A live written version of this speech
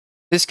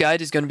This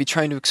guide is going to be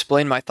trying to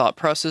explain my thought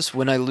process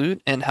when I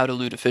loot and how to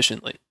loot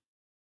efficiently.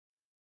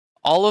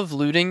 All of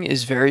looting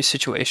is very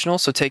situational,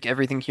 so take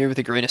everything here with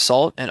a grain of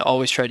salt and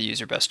always try to use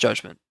your best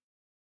judgment.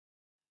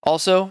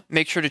 Also,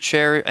 make sure to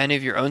share any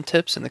of your own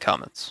tips in the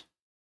comments.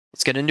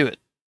 Let's get into it.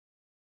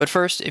 But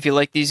first, if you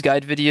like these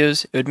guide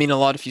videos, it would mean a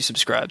lot if you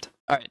subscribed.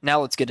 Alright,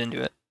 now let's get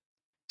into it.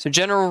 So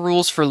general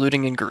rules for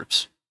looting in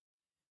groups.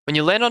 When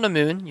you land on a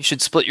moon, you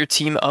should split your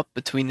team up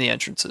between the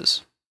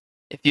entrances.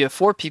 If you have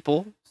 4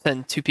 people,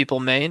 send 2 people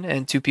main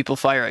and 2 people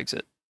fire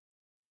exit.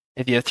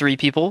 If you have 3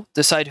 people,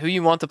 decide who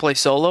you want to play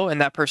solo and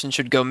that person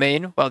should go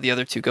main while the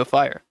other 2 go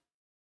fire.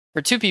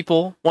 For 2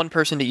 people, 1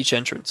 person to each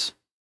entrance.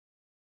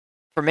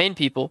 For main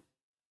people,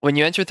 when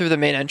you enter through the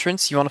main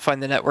entrance, you want to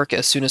find the network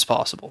as soon as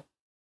possible.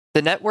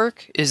 The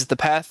network is the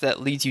path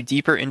that leads you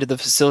deeper into the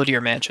facility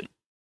or mansion.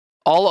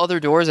 All other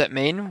doors at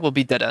main will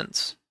be dead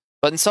ends,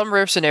 but in some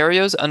rare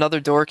scenarios, another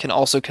door can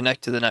also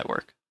connect to the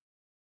network.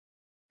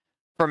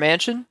 For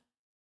mansion,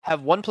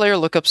 have 1 player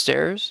look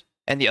upstairs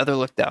and the other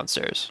look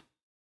downstairs.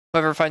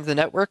 Whoever finds the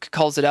network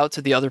calls it out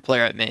to the other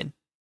player at main.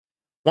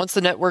 Once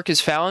the network is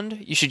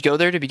found, you should go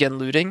there to begin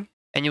looting,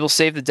 and you will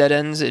save the dead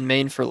ends in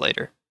main for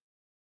later.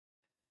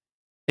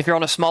 If you're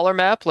on a smaller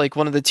map, like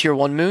one of the tier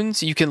 1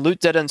 moons, you can loot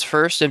dead ends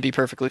first and be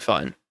perfectly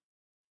fine.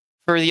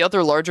 For the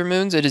other larger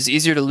moons, it is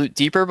easier to loot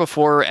deeper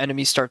before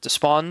enemies start to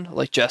spawn,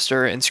 like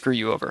Jester, and screw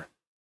you over.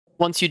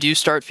 Once you do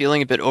start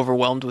feeling a bit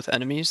overwhelmed with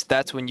enemies,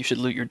 that's when you should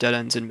loot your dead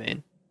ends in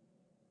main.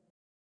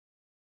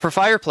 For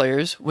fire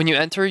players, when you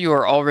enter, you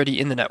are already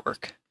in the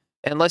network,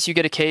 unless you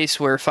get a case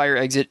where fire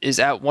exit is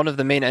at one of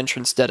the main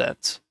entrance dead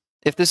ends.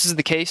 If this is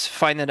the case,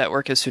 find the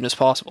network as soon as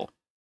possible.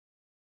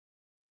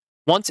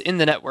 Once in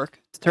the network,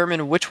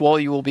 determine which wall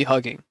you will be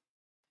hugging.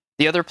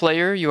 The other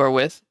player you are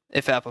with,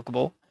 if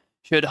applicable,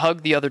 should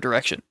hug the other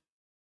direction.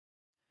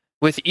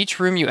 With each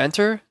room you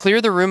enter,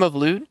 clear the room of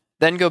loot,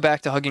 then go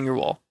back to hugging your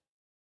wall.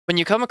 When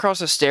you come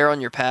across a stair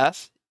on your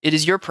path, it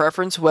is your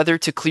preference whether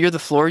to clear the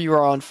floor you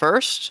are on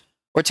first,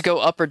 or to go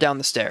up or down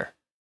the stair.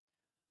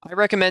 I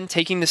recommend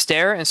taking the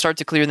stair and start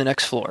to clear the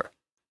next floor.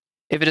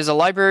 If it is a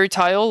library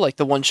tile, like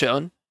the one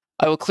shown,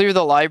 I will clear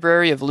the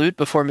library of loot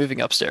before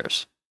moving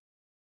upstairs.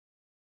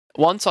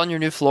 Once on your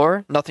new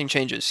floor, nothing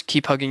changes.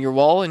 Keep hugging your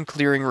wall and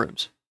clearing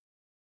rooms.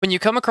 When you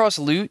come across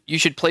loot, you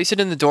should place it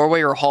in the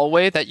doorway or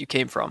hallway that you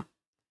came from.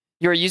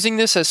 You are using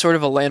this as sort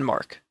of a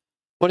landmark.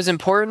 What is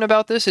important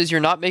about this is you're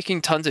not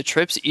making tons of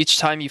trips each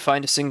time you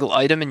find a single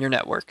item in your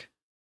network.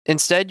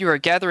 Instead, you are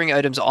gathering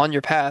items on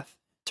your path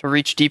to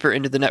reach deeper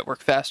into the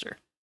network faster.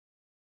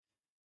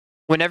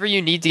 Whenever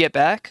you need to get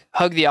back,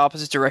 hug the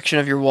opposite direction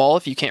of your wall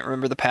if you can't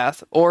remember the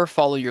path, or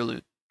follow your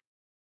loot.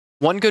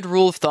 One good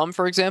rule of thumb,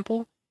 for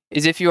example,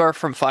 is if you are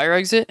from fire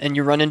exit and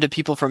you run into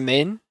people from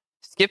main,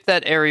 skip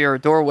that area or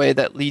doorway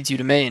that leads you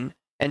to main,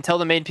 and tell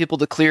the main people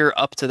to clear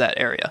up to that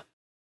area.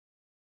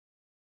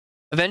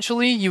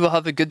 Eventually, you will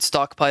have a good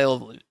stockpile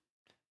of loot.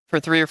 For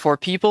 3 or 4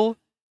 people,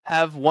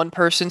 have 1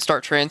 person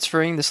start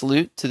transferring this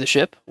loot to the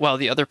ship, while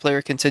the other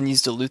player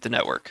continues to loot the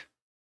network.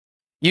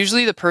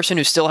 Usually the person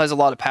who still has a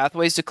lot of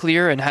pathways to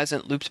clear and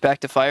hasn't looped back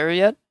to fire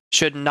yet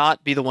should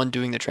not be the one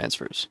doing the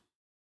transfers.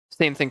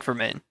 Same thing for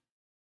main.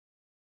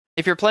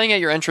 If you're playing at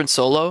your entrance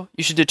solo,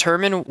 you should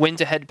determine when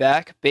to head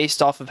back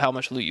based off of how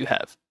much loot you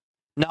have,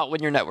 not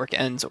when your network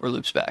ends or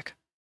loops back.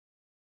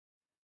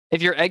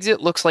 If your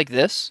exit looks like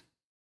this,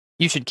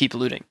 you should keep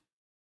looting.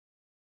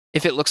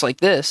 If it looks like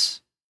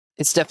this,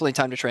 it's definitely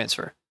time to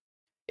transfer.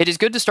 It is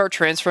good to start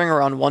transferring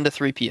around 1 to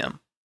 3 p.m.,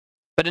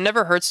 but it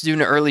never hurts to do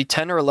an early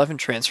 10 or 11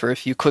 transfer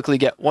if you quickly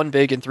get 1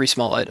 big and 3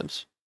 small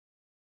items.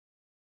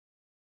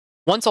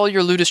 Once all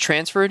your loot is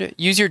transferred,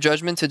 use your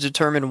judgment to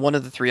determine one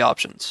of the 3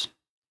 options.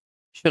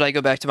 Should I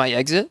go back to my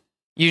exit?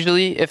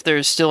 Usually, if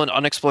there's still an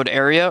unexplored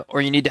area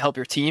or you need to help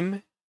your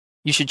team,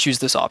 you should choose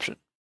this option.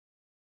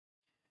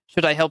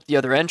 Should I help the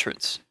other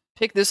entrance?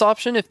 Pick this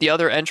option if the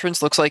other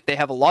entrance looks like they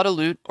have a lot of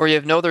loot or you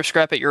have no other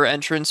scrap at your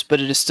entrance but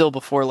it is still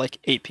before like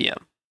 8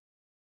 p.m.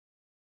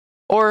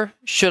 Or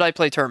should I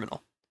play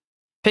terminal?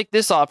 Pick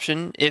this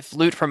option if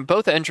loot from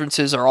both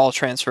entrances are all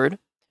transferred.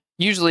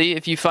 Usually,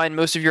 if you find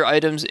most of your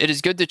items, it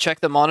is good to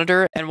check the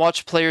monitor and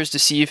watch players to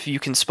see if you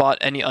can spot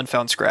any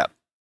unfound scrap.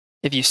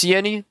 If you see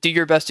any, do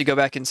your best to go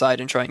back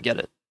inside and try and get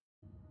it.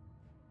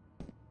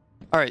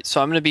 Alright, so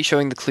I'm going to be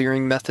showing the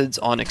clearing methods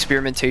on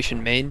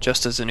experimentation main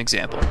just as an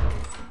example.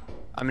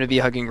 I'm going to be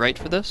hugging right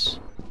for this.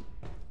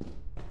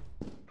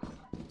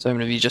 So I'm going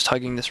to be just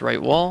hugging this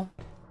right wall.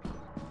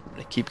 I'm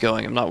going to keep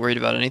going, I'm not worried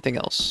about anything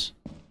else.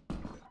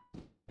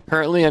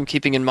 Currently I'm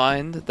keeping in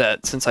mind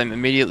that since I'm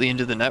immediately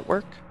into the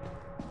network,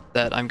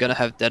 that I'm going to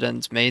have dead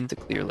ends main to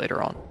clear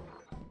later on.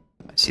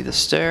 I see the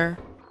stair.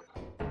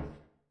 I'm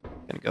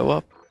going to go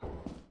up.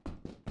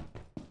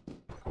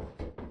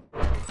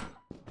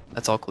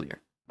 That's all clear.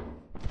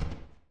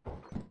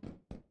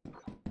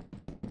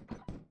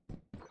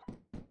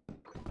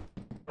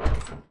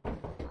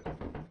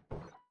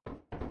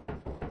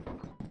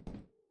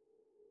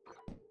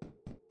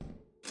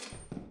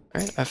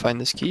 Alright, I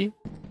find this key.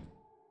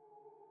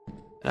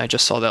 And I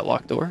just saw that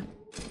locked door.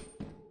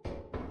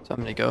 So So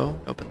I'm gonna go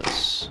open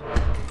this.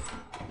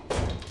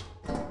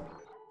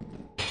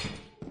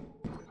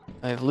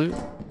 I have loot.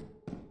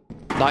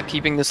 Not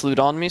keeping this loot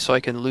on me so I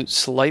can loot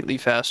slightly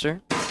faster.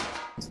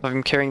 So if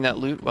I'm carrying that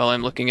loot while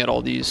I'm looking at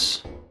all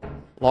these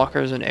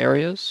lockers and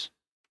areas,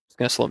 it's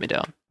gonna slow me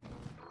down.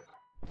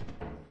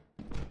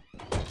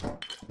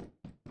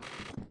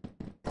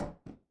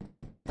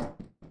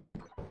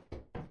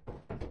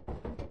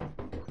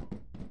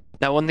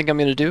 Now one thing I'm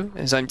gonna do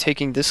is I'm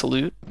taking this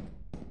loot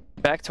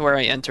back to where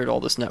I entered all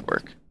this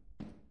network.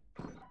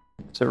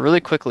 So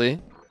really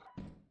quickly,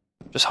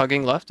 just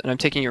hugging left, and I'm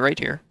taking it right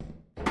here.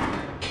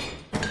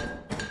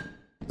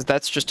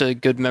 That's just a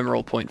good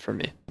memorable point for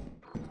me.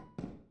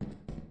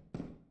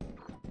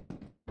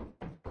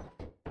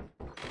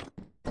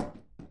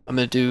 I'm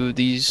gonna do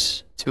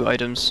these two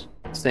items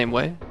the same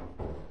way.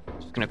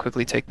 Just gonna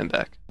quickly take them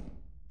back.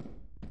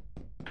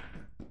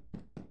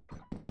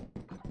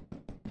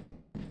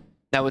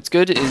 Now what's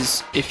good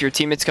is if your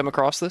teammates come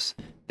across this,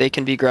 they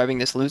can be grabbing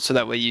this loot so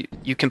that way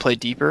you can play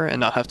deeper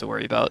and not have to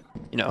worry about,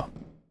 you know,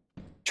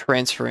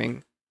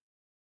 transferring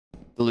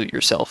the loot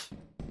yourself.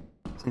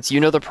 Since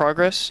you know the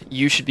progress,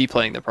 you should be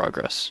playing the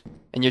progress,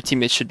 and your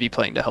teammates should be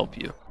playing to help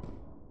you.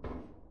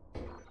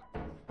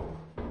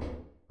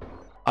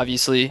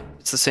 Obviously,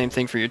 it's the same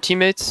thing for your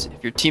teammates.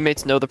 If your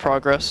teammates know the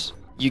progress,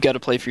 you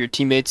gotta play for your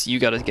teammates, you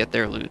gotta get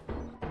their loot.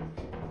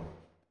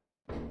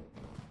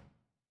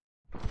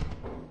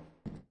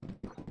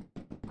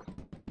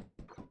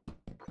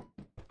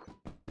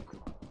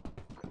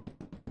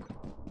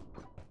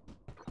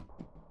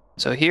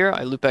 So here,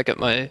 I loot back at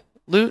my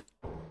loot.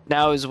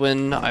 Now is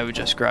when I would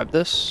just grab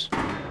this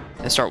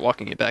and start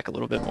walking it back a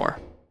little bit more.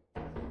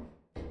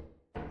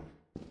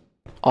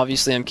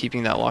 Obviously, I'm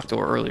keeping that locked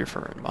door earlier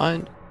for in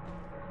mind.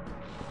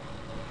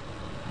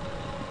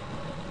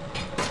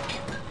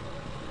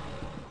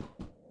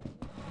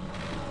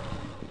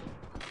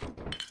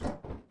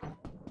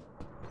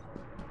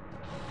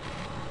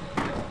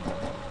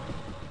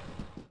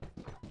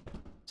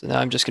 So now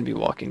I'm just going to be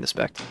walking this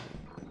back to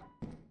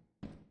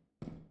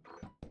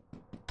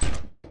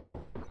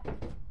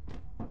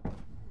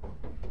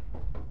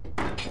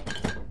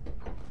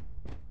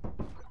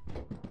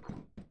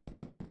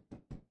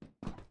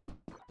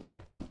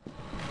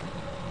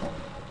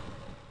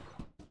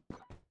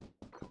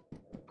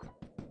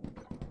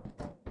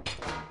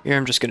here.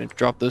 I'm just going to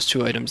drop those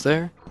two items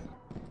there.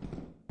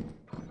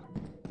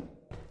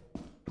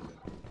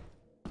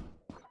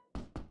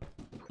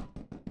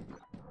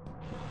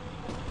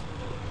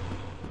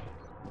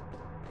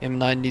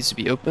 M9 needs to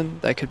be open.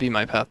 That could be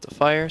my path to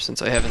fire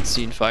since I haven't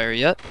seen fire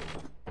yet.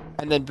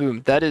 And then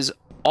boom, that is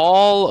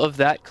all of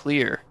that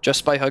clear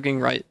just by hugging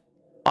right.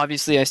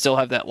 Obviously, I still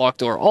have that locked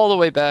door all the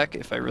way back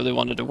if I really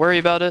wanted to worry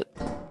about it.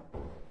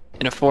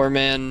 In a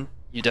 4-man,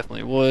 you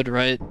definitely would,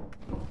 right?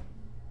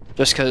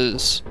 Just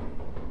because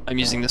I'm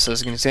using this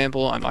as an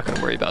example, I'm not going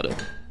to worry about it.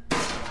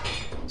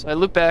 So I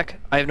loop back,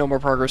 I have no more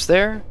progress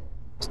there.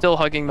 Still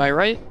hugging my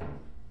right.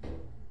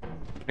 I'm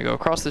going to go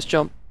across this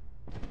jump.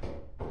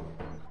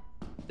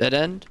 Dead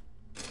end.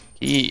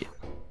 Key.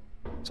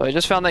 So I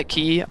just found that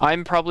key.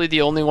 I'm probably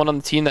the only one on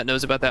the team that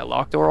knows about that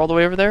lock door all the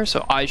way over there,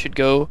 so I should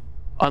go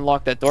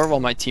unlock that door while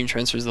my team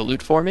transfers the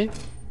loot for me.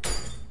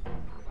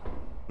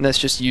 And let's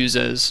just use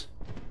as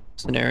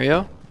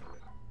scenario.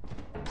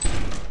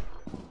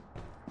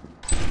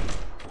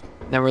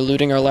 Now we're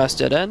looting our last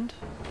dead end,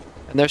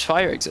 and there's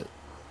fire exit.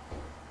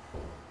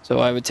 So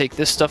I would take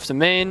this stuff to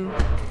main.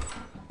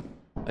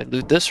 I'd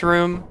loot this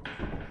room.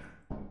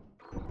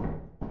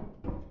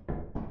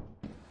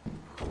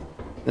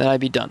 Then I'd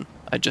be done.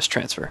 I'd just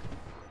transfer.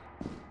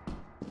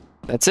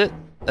 That's it.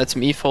 That's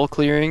me full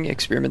clearing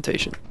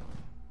experimentation.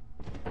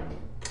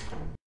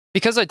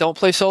 Because I don't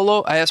play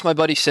solo, I asked my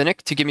buddy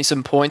Cynic to give me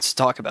some points to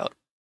talk about.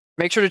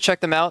 Make sure to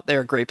check them out,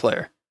 they're a great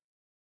player.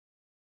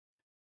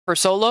 For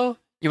solo,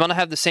 you want to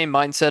have the same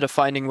mindset of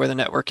finding where the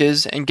network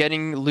is and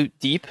getting loot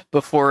deep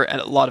before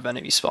a lot of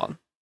enemies spawn.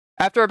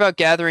 After about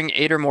gathering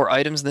 8 or more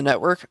items in the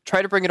network,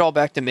 try to bring it all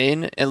back to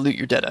main and loot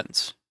your dead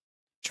ends.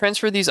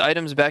 Transfer these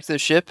items back to the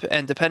ship,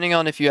 and depending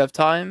on if you have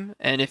time,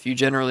 and if you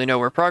generally know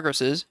where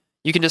progress is,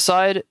 you can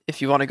decide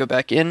if you want to go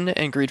back in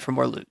and greed for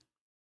more loot.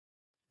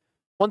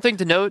 One thing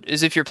to note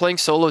is if you're playing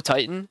solo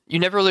Titan, you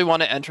never really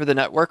want to enter the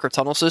network or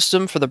tunnel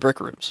system for the brick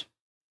rooms.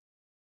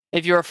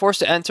 If you are forced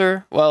to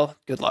enter, well,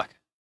 good luck.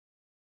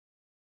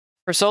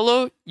 For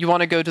solo, you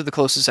want to go to the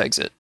closest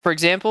exit. For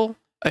example,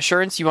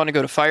 Assurance, you want to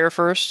go to fire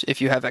first. If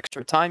you have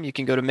extra time, you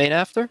can go to main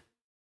after.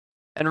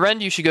 And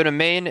Rend, you should go to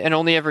main and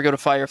only ever go to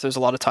fire if there's a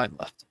lot of time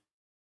left.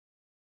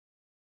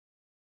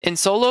 In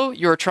solo,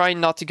 you are trying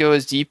not to go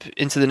as deep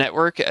into the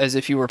network as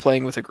if you were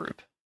playing with a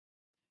group.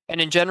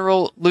 And in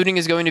general, looting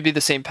is going to be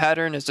the same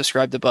pattern as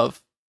described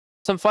above.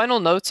 Some final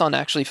notes on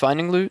actually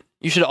finding loot.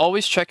 You should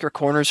always check your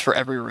corners for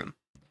every room.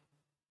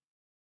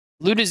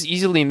 Loot is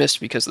easily missed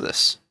because of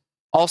this.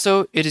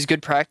 Also, it is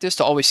good practice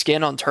to always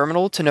scan on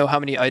terminal to know how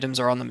many items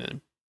are on the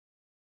moon.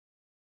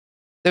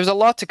 There's a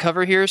lot to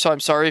cover here, so I'm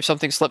sorry if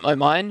something slipped my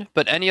mind,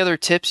 but any other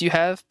tips you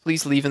have,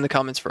 please leave in the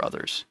comments for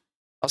others.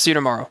 I'll see you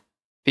tomorrow.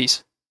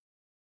 Peace.